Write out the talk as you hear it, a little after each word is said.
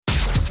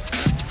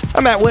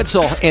I'm Matt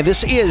Witzel, and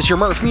this is your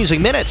Merf Music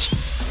Minutes.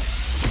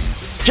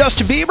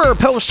 Justin Bieber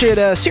posted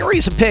a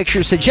series of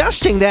pictures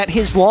suggesting that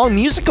his long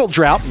musical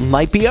drought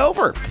might be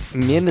over.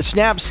 In the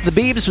snaps, the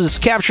Biebs was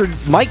captured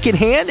mic in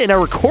hand in a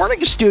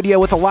recording studio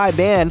with a live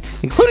band,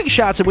 including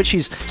shots in which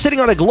he's sitting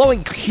on a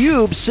glowing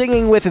cube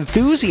singing with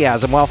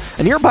enthusiasm, while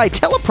a nearby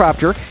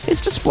teleprompter is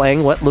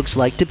displaying what looks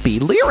like to be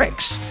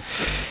lyrics.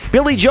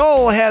 Billy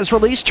Joel has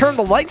released Turn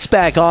the Lights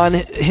Back On,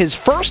 his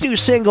first new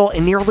single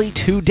in nearly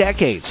 2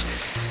 decades.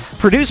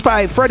 Produced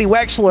by Freddie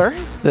Wexler,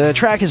 the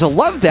track is a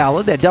love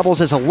ballad that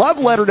doubles as a love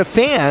letter to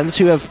fans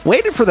who have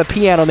waited for the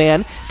Piano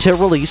Man to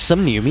release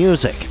some new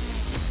music.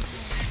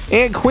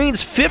 And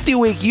Queen's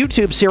 50-week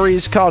YouTube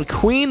series called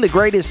Queen the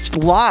Greatest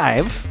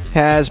Live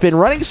has been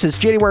running since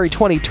January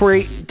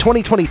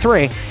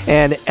 2023,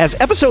 and as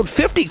episode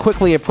 50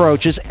 quickly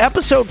approaches,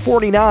 episode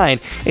 49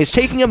 is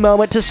taking a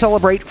moment to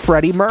celebrate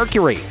Freddie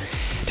Mercury.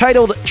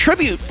 Titled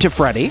Tribute to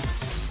Freddie,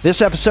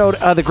 this episode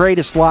of The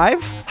Greatest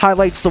Live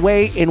highlights the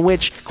way in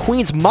which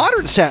Queen's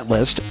modern set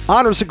list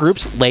honors the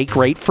group's late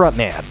great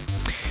frontman.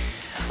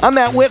 I'm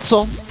Matt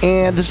Witzel,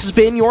 and this has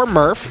been your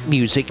Merf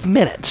Music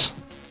Minutes.